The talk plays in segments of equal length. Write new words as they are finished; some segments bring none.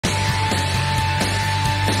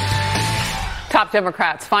Top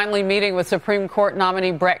Democrats finally meeting with Supreme Court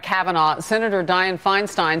nominee Brett Kavanaugh. Senator Dianne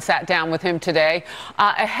Feinstein sat down with him today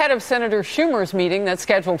ahead of Senator Schumer's meeting that's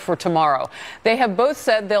scheduled for tomorrow. They have both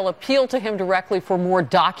said they'll appeal to him directly for more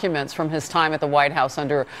documents from his time at the White House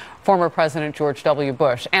under former President George W.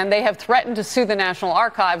 Bush. And they have threatened to sue the National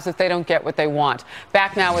Archives if they don't get what they want.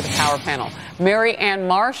 Back now with the Power Panel, Mary Ann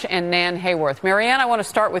Marsh and Nan Hayworth. Mary Ann, I want to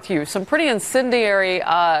start with you. Some pretty incendiary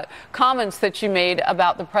comments that you made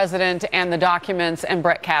about the president and the documents and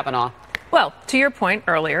Brett Kavanaugh. Well, to your point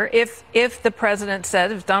earlier, if the president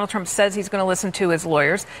says, if Donald Trump says he's going to listen to his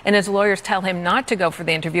lawyers and his lawyers tell him not to go for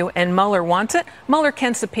the interview and Mueller wants it, Mueller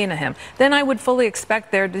can subpoena him. Then I would fully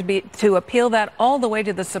expect there to appeal that all the way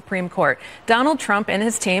to the Supreme Court. Donald Trump and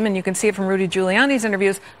his team, and you can see it from Rudy Giuliani's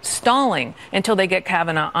interviews, stalling until they get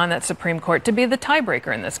Kavanaugh on that Supreme Court to be the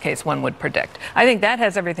tiebreaker in this case, one would predict. I think that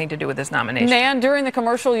has everything to do with his nomination. Nan, during the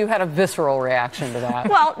commercial, you had a visceral reaction to that.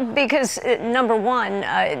 Well, because number one,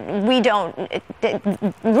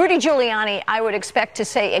 Rudy Giuliani, I would expect to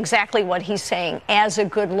say exactly what he's saying as a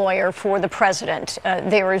good lawyer for the president.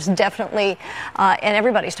 There is definitely, and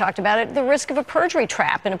everybody's talked about it, the risk of a perjury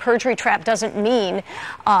trap. And a perjury trap doesn't mean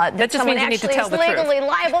that someone actually is legally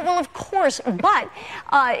liable. Well, of course, but,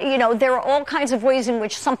 there are all kinds of ways in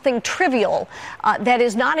which something trivial that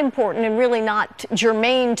is not important and really not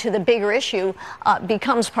germane to the bigger issue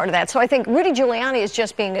becomes part of that. So I think Rudy Giuliani is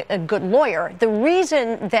just being a good lawyer. The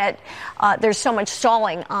reason that there's so much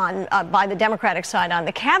stalling on by the Democratic side on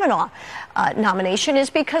the Kavanaugh nomination is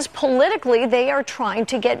because politically they are trying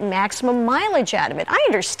to get maximum mileage out of it. I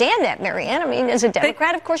understand that, Mary Ann. I mean, as a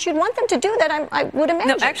Democrat, of course, you'd want them to do that, I would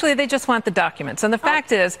imagine. No, actually, they just want the documents. And the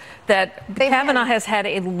fact is that Kavanaugh has had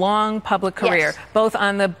a long public career, both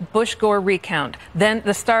on the Bush-Gore recount, then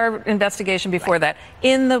the Starr investigation before that,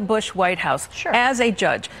 in the Bush White House, as a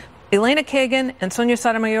judge. Elena Kagan and Sonia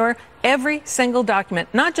Sotomayor, every single document,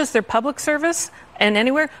 not just their public service and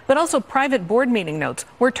anywhere, but also private board meeting notes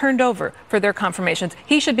were turned over for their confirmations.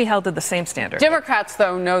 He should be held to the same standard. Democrats,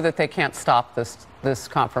 though, know that they can't stop this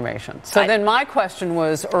confirmation. So then my question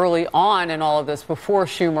was early on in all of this, before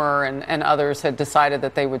Schumer and others had decided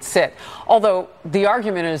that they would sit, although the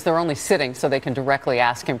argument is they're only sitting so they can directly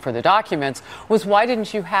ask him for the documents, was why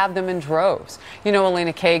didn't you have them in droves? You know,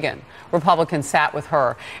 Elena Kagan, Republicans sat with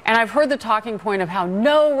her. And I've heard the talking point of how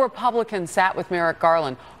no Republican sat with Merrick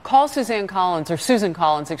Garland. Call Susan Collins,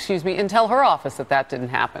 and tell her office that didn't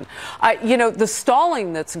happen. The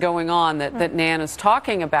stalling that's going on that Nan is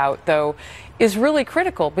talking about, though, is really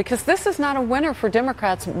critical because this is not a winner for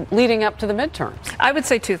Democrats leading up to the midterms. I would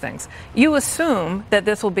say two things. You assume that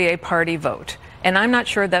this will be a party vote. And I'm not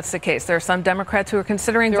sure that's the case. There are some Democrats who are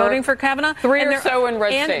considering voting for Kavanaugh. Three or so in red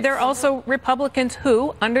states. And there are also Republicans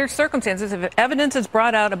who, under circumstances, if evidence is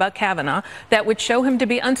brought out about Kavanaugh that would show him to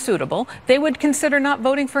be unsuitable, they would consider not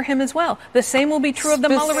voting for him as well. The same will be true of the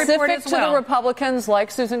Mueller report as well. Specific to the Republicans like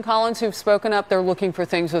Susan Collins who've spoken up, they're looking for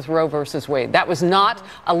things with Roe versus Wade. That was not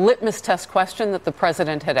a litmus test question that the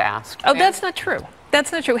president had asked. Oh, that's not true.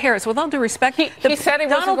 That's not true, Harris. With all due respect, he said he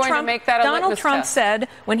wasn't going to make that a Donald Trump said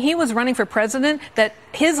when he was running for president that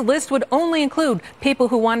his list would only include people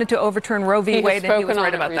who wanted to overturn Roe v. Wade, and he was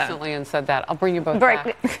right about that. Recently and said that. I'll bring you both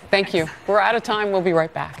back. Thank you. We're out of time. We'll be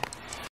right back.